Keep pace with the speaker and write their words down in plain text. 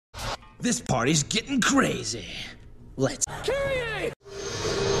This party's getting crazy. Let's. I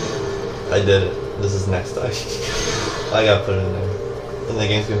did it. This is next time. I gotta put it in there. And the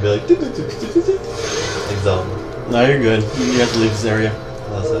game's gonna be like. Like Zelda. No, you're good. You have to leave this area.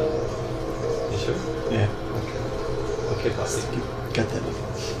 That's it. You sure? Yeah. Okay, bossy. Got that.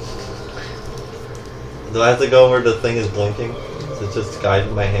 Do I have to go where the thing is blinking? To just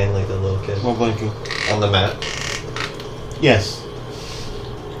guide my hand like a little kid? What blinking? On the map? Yes.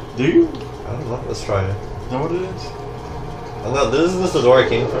 Do you? I don't know. Let's try it. Is that what it is? Oh no, this is the door I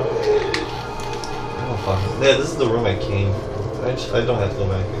came from. Oh fuck. Yeah, this is the room I came from. I don't have to go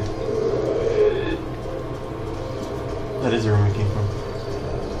back here. That is the room we came from.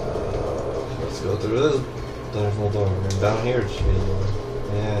 Let's go through this. There's no door. And down here it should be a door.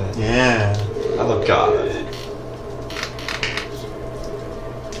 Yeah. Yeah. I'm a god.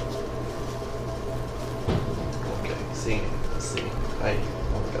 Okay, see.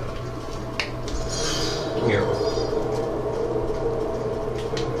 Oh god. Come here.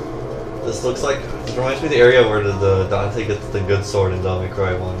 This looks like. This reminds me of the area where the Dante gets the good sword in Devil May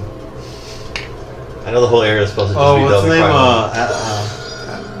Cry 1. I know the whole area is supposed to just be Devil May Cry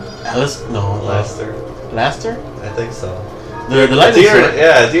 1. Alice? No. Laster. Laster? I think so. The lightning sword?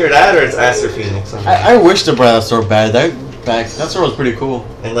 Yeah, it's either that or it's Aster Phoenix. I wish the brought that sword back. That sword was pretty cool.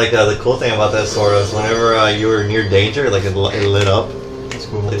 And like the cool thing about that sword was whenever you were near danger, like it lit up. That's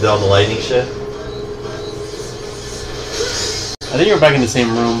cool. They did all the lightning shit. I think you were back in the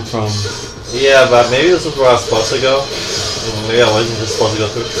same room from... Yeah, but maybe this is where I was supposed to go. And maybe I wasn't just supposed to go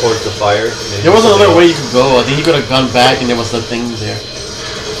towards the fire. Maybe there was another way you could go. I think you could have gone back and there was the thing there.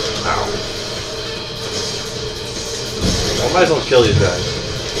 Ow. I might as well kill these guys.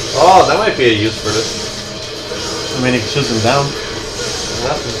 Oh, that might be a use for this. I mean, it shoots them down.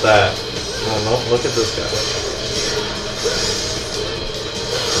 Not just that. No, look at this guy.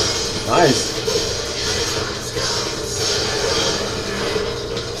 Nice.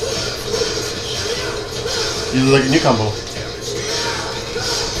 This is like a new combo.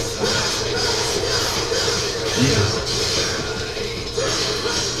 Jesus.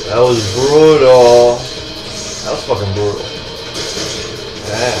 That was brutal. That was fucking brutal.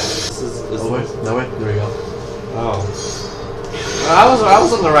 Yeah. No way. There we go. Oh. I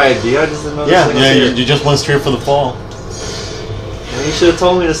was on the right idea. I just didn't know. Yeah, this thing was here. you just went straight for the fall. And you should have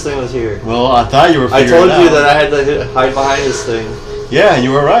told me this thing was here. Well, I thought you were. I told you that I had to hide behind this thing. Yeah,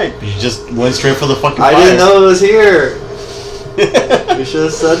 you were right. You just went straight for the fucking fire. I didn't know it was here. You should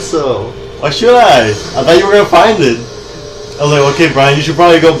have said so. Why should I? I thought you were gonna find it. I was like, okay, Brian, you should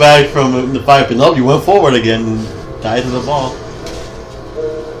probably go back from the fire. But nope, you went forward again and died to the ball.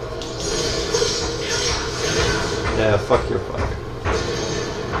 Yeah, fuck your fire.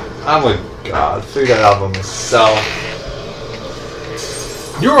 I'm a god. Figure that out by myself.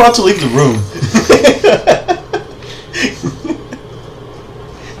 You were about to leave the room.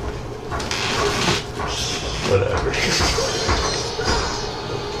 Whatever.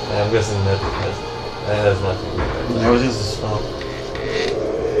 I'm guessing that has nothing to do with it. That was just a spell.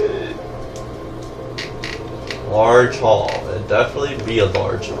 Large hall. It'd definitely be a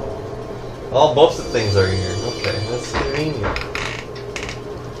large hall. Oh, both the things are here. Okay, that's convenient.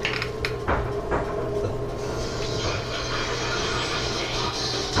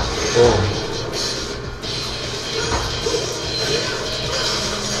 Boom.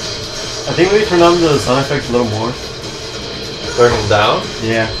 I think we turn on the sound effects a little more. Turn them down?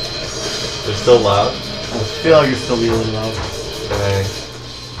 Yeah. They're still loud? I feel like it's still be a little loud.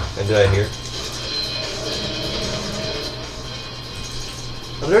 And did I hear?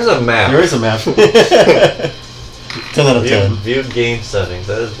 Oh, there's a map. There is a map. 10 out of 10. View game settings.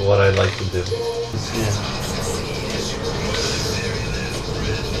 That is what I'd like to do. Yeah.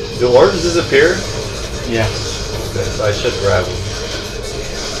 Do orbs disappear? Yeah. Okay, so I should grab them.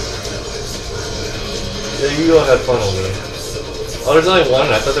 Yeah, you go have fun over there. Oh, there's only one.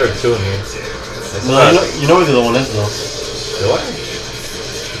 I thought there were two in here. No, you know where the other one is though. Do I?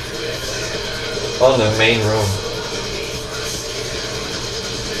 Oh, in the main room.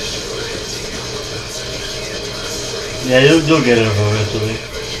 Yeah, you'll get it eventually.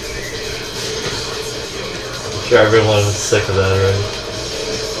 I'm sure everyone is sick of that already.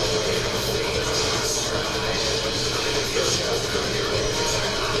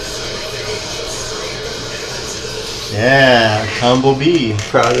 Yeah, combo B.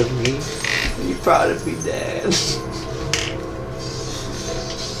 Proud of me? Are you proud of me, Dad?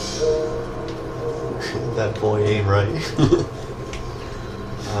 That boy ain't right.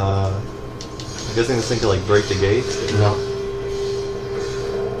 I'm guessing this thing could like break the gates? No.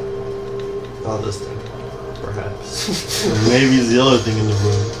 Oh, this thing. Perhaps. Maybe it's the other thing in the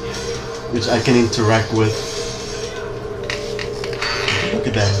room. which I can interact with. Look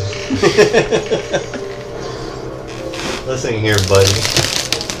at that. Listen here, buddy.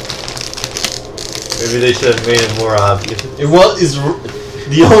 Maybe they should have made it more obvious. It is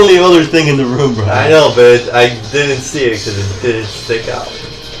the only other thing in the room, bro. I know, but I didn't see it because it didn't stick out.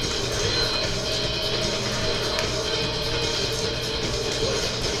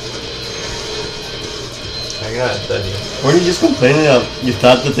 I got it, Daddy. Weren't you just complaining that you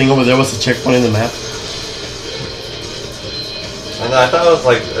thought the thing over there was a checkpoint in the map? I know, I thought it was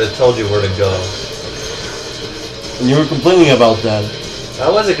like, it told you where to go. And you were complaining about that. I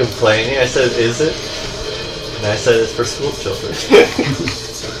wasn't complaining, I said, is it? And I said, it's for school children.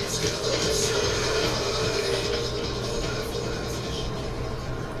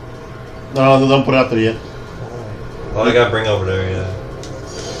 No, don't put it up there yet. Oh, I gotta bring over there, yeah.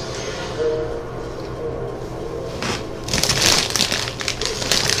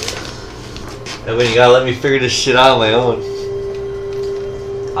 And when you gotta let me figure this shit out on my own.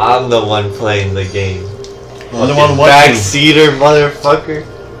 I'm the one playing the game. I'm the one watching. Backseater, motherfucker.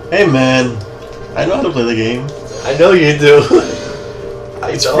 Hey man, I know how to play the game. I know you do.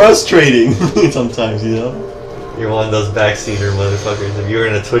 It's frustrating sometimes, you know? You're one of those backseater motherfuckers. If you were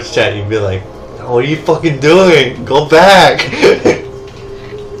in a Twitch chat, you'd be like, what are you fucking doing? Go back!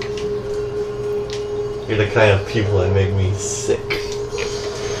 You're the kind of people that make me sick.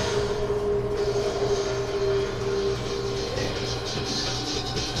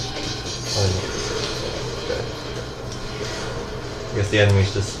 Okay. I guess the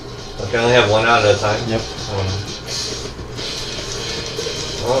enemy's just... Okay, I only have one out at a time. Yep.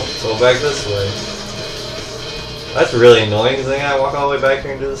 Well, go back this way. That's really annoying because then I gotta walk all the way back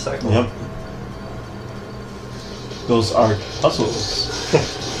here and do the second one. Yep. Those are puzzles.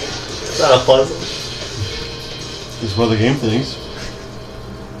 It's not a puzzle. It's what the game thinks.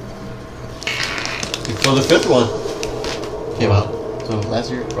 So the fifth one came out. So last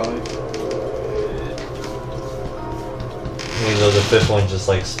year, probably. Even though the fifth one just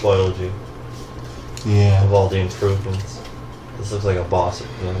like spoiled you. Yeah. Of all the improvements. This looks like a boss if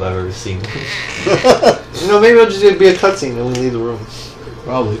I've ever seen it. You know, maybe it'll just be a cutscene and we leave the room.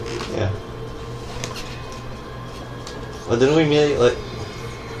 Probably. Yeah. Well, didn't we meet like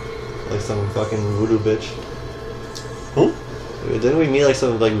some fucking voodoo bitch? Who? Didn't we meet like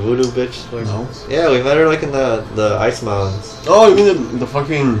some like voodoo bitch? Like, No. Yeah, we met her like in the ice mountains. Oh, you mean the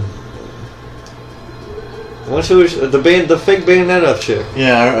fucking... Once she was the fake Bayonetta chick.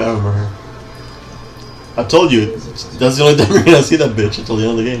 Yeah, I remember her. I told you, that's the only time you're gonna see that bitch until the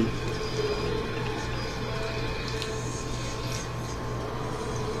end of the game.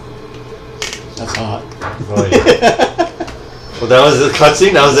 That's hot. Oh, yeah. Well, that was the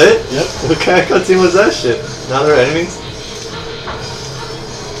cutscene? That was it? Yep. What kind of cutscene was that shit? Now they're enemies?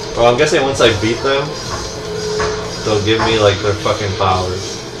 Well, I'm guessing once I beat them, they'll give me like their fucking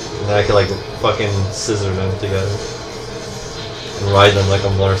powers. And then I can like fucking scissor them together. And ride them like a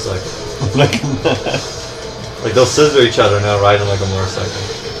motorcycle. Like they'll scissor each other and I'll ride them like a motorcycle.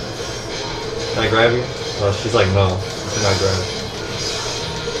 Can I grab you? Oh, she's like, no. I cannot grab it.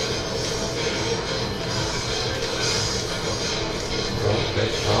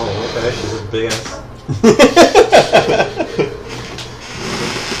 Oh, okay, she's a big ass.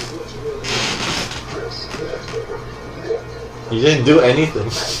 You didn't do anything.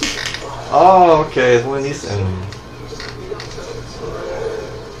 Oh, okay, it's one of these enemies.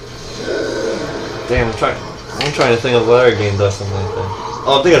 Damn, I'm trying to think of what other game does something like that.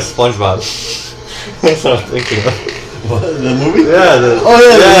 Oh, I'm thinking of SpongeBob. That's what I'm thinking of. What, the movie? Yeah, the old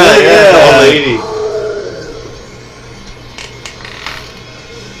lady.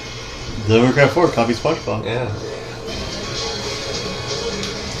 Devil May Cry 4 copy SpongeBob. Yeah.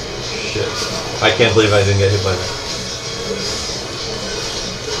 Shit. I can't believe I didn't get hit by that.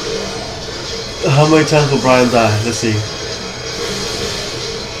 How many times will Brian die? Let's see.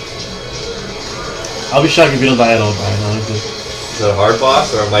 I'll be shocked if you don't die at all, Brian, honestly. Is it a hard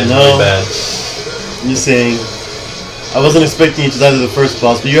boss or am I just really bad? I'm just saying. I wasn't expecting you to die to the first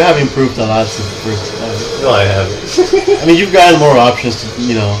boss, but you have improved a lot since the first time. No, I haven't. I mean, you've gotten more options to,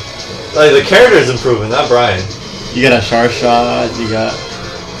 you know. Like, the character's improving, not Brian. You got a sharp shot, you got...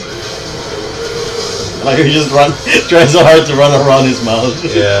 Like, you just trying so hard to run around his mouth.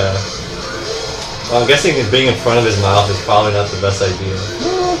 Yeah. Well, I'm guessing being in front of his mouth is probably not the best idea.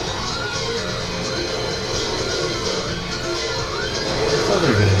 That's not a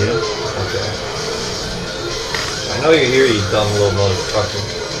very good idea. Okay. I know you're here, you dumb little motherfucker.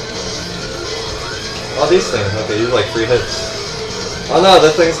 Oh, these things. Okay, these are like 3 hits. Oh no,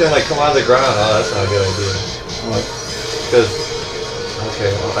 that thing's gonna like come out of the ground. Oh, that's not a good idea. What? Because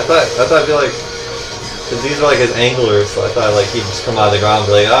Okay, well, I thought it'd be like, cause these are like his anglers, so I thought like he'd just come out of the ground and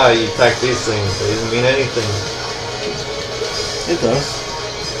be like, you attack these things, they didn't mean anything. It does.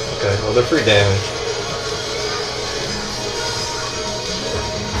 Okay, well they're free damage.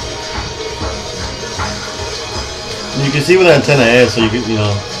 You can see where the antenna is, so you can,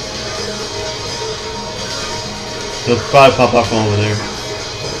 they'll probably pop up from over there.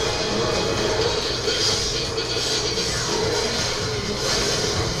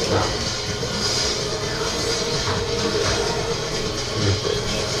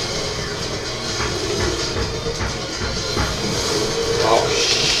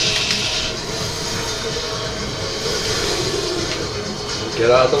 Get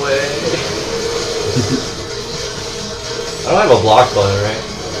out of the way. I don't have a block button, right?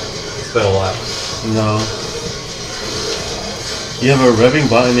 It's been a while. No. You have a revving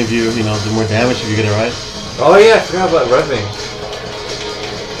button if you, do more damage if you get it right. Oh yeah, I forgot about revving.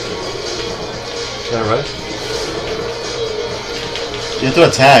 Can I rev? You have to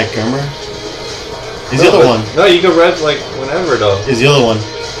attack, remember? Is the other one. No, you can rev like whenever though. Is the other one.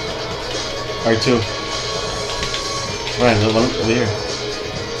 R2. Right, the one over here.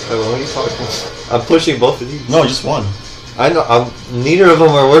 Wait, what are you talking about? I'm pushing both of these. No, just one. I know, neither of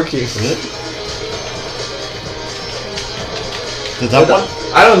them are working. Really? The top one?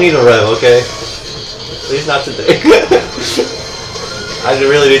 I don't need a rev, okay? At least not today. I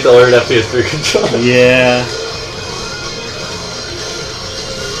really need to learn that PS3 controller. Yeah.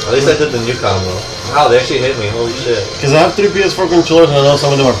 At least I did the new combo. Wow, they actually hit me, holy shit. Because I have 3 PS4 controllers and I know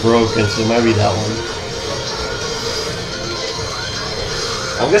some of them are broken, so it might be that one.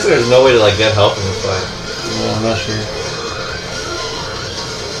 I'm guessing there's no way to like get help in this fight. No, I'm not sure.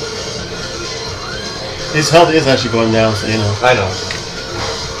 His health is actually going down, so I know.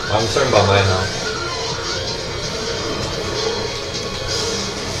 I'm concerned about mine now.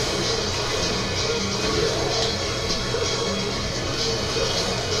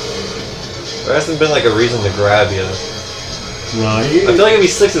 There hasn't been like a reason to grab yet. No, I feel like if he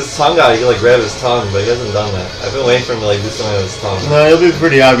sticks his tongue out, he can like grab his tongue, but he hasn't done that. I've been waiting for him to like do something with his tongue. No, it'll be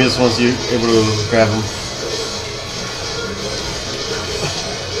pretty obvious once you're able to grab him.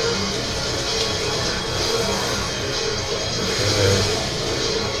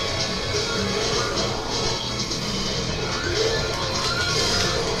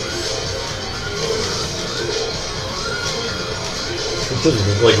 Just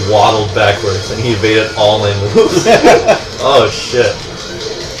like waddled backwards and he evaded all my moves. Oh shit.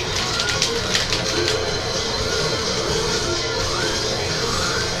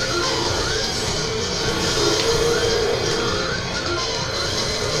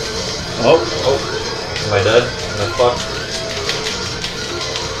 Oh. Am I dead? Am I fucked?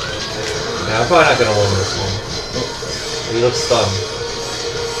 Yeah, I'm probably not gonna win this one. He looks stunned.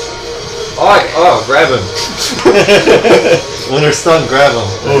 Oh, grab him. When they're stunned, grab him.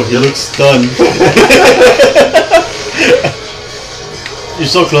 Oh, he looks stunned. You're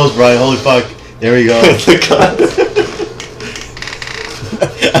so close, Brian. Holy fuck. There we go.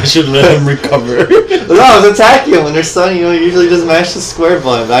 I should let him recover. No, I was attacking him. When they're stunned, you usually just mash the square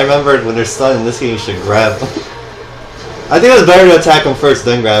button. I remembered when they're stunned in this game, you should grab them. I think it's better to attack them first,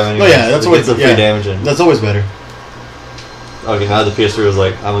 then grab them. Oh yeah, that's always the free damage in. That's always better. Okay, now the PS3 was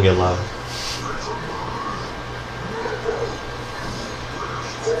like, I'm gonna get loud.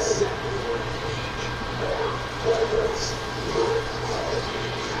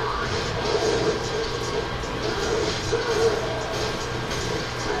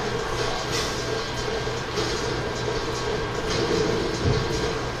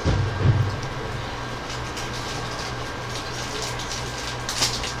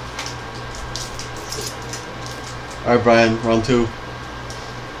 Alright, Brian, round 2.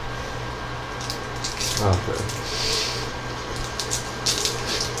 Okay.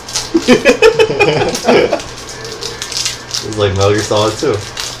 It's like Metal Gear Solid 2.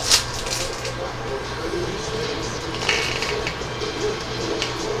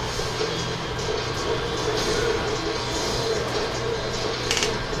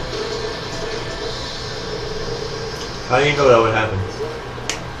 How do you know that would happen?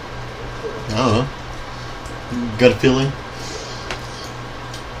 I don't know. Gut feeling.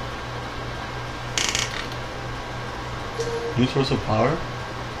 New source of power?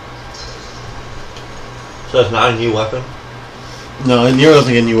 So it's not a new weapon? No, in Nero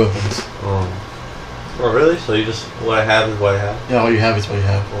doesn't get new weapons. Oh, really? So you just, what I have is what I have? Yeah, all you have is what you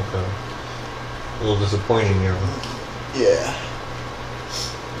have. Okay. A little disappointing, Nero. Yeah.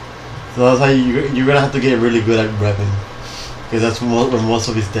 So that's how you're gonna have to get really good at repping. Because that's where most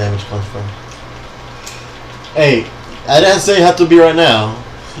of his damage comes from. Hey, I didn't say it had to be right now.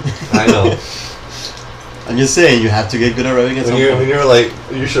 I know. I'm just saying you have to get good at revving at some point. When you were like,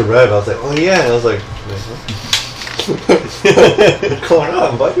 you should rev, I was like, oh yeah, and I was like, what's going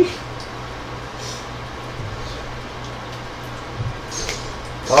on, buddy?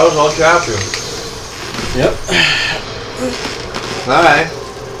 I was all chapter. Yep. Alright.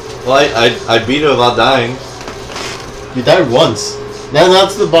 Well, I beat him without dying. You died once. Now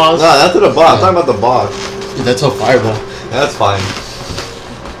that's the boss. No, not to the boss. I'm talking about the boss. Yeah, that's a fireball. That's fine.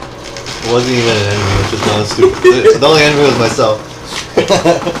 It wasn't even an enemy, which is not stupid. The only enemy was myself.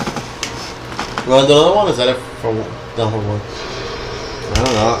 Well, the other one is that it for the whole one? I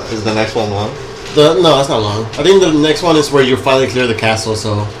don't know. Is the next one long? No, that's not long. I think the next one is where you finally clear the castle,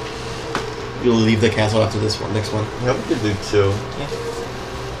 so you'll leave the castle after this one. Next one. Yeah, we could do 2. Yeah.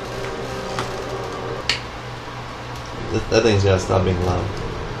 That thing's gotta stop being loud.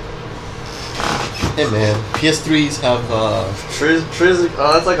 Hey man, PS3s have Oh,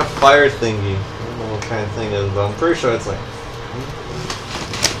 that's like a fire thingy. I don't know what kind of thing it is, but I'm pretty sure it's like.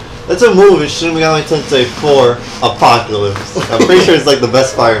 That's a move in Shin Megami Tensei 4 Apocalypse. I'm pretty sure it's like the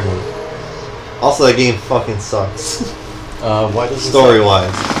best fire move. Also, that game fucking sucks. Why does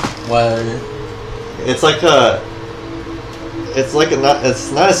story-wise? Why? It's like a.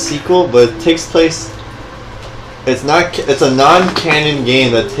 It's not a sequel, but it takes place. It's not. It's a non-canon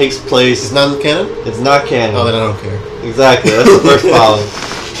game that takes place. It's non-canon? It's not canon. Oh, then I don't care. Exactly. That's the first problem.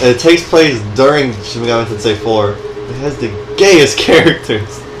 And it takes place during Shin Megami Tensei 4. It has the gayest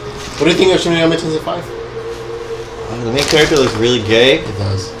characters. What do you think of Shin Megami Tensei 5? The main character looks really gay. It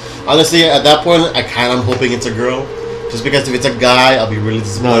does. Honestly, at that point, I kind of hoping it's a girl. Just because if it's a guy, I'll be really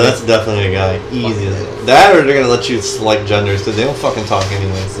disappointed. No, that's definitely a guy. Easy. That or they're gonna let you select genders because they don't fucking talk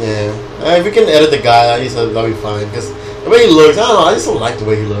anyways. Yeah. If we can edit the guy, at least that'll be fine. Because the way he looks, I don't know. I just don't like the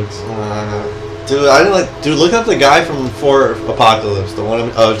way he looks. Dude, I didn't like. Dude, look up the guy from 4 Apocalypse. The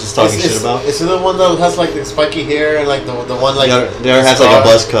one I was just talking shit about. Is it the one that has like the spiky hair and like the one like? The other has like a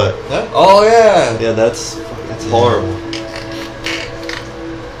buzz cut. Yeah? Oh yeah. Yeah, that's horrible.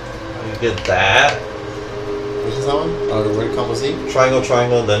 You get that. Which is that one? Oh, the word combo Z? Triangle,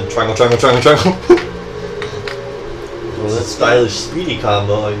 triangle, then triangle, triangle, triangle, triangle. Well, that's stylish speedy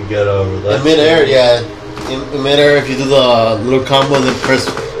combo you get over that. In mid-air, yeah. In mid-air, if you do the little combo and then press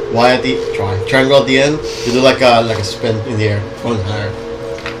Y at the triangle at the end, you do like a spin in the air, going higher.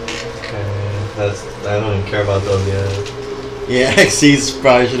 Okay, I don't even care about those yet. Yeah, XC's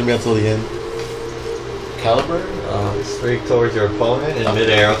probably shouldn't be until the end. Caliber? Streak towards your opponent in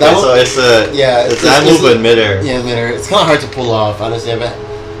midair. Okay, that so it's that move in midair. Yeah, midair. It's kind of hard to pull off, honestly. I'm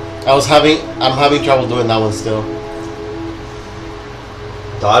having trouble doing that one still.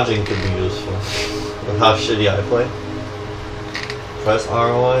 Dodging could be useful. With how shitty I play. Press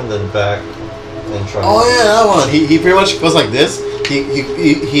R1, then back, then try. Oh yeah, that one. He pretty much goes like this. He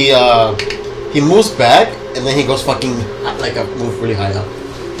moves back, and then he goes fucking like a move really high up.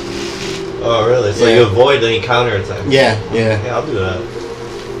 Oh really? So you avoid, then you counter attack. Yeah. Yeah, I will do that. I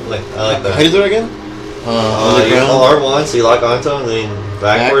like that. How do you do it again? You hold R1, so you lock onto him, then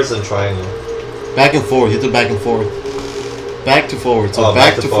backwards and triangle. Back and forth. You do back and forth. Back to forward. So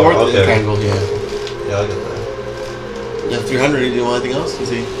back to forward and triangle. Yeah. Yeah, I'll get that. You have 300. Do you want anything else? You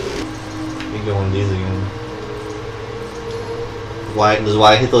see? You can get one of these again. This is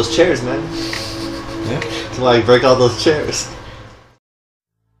why I hit those chairs, man. Yeah. That's why I break all those chairs.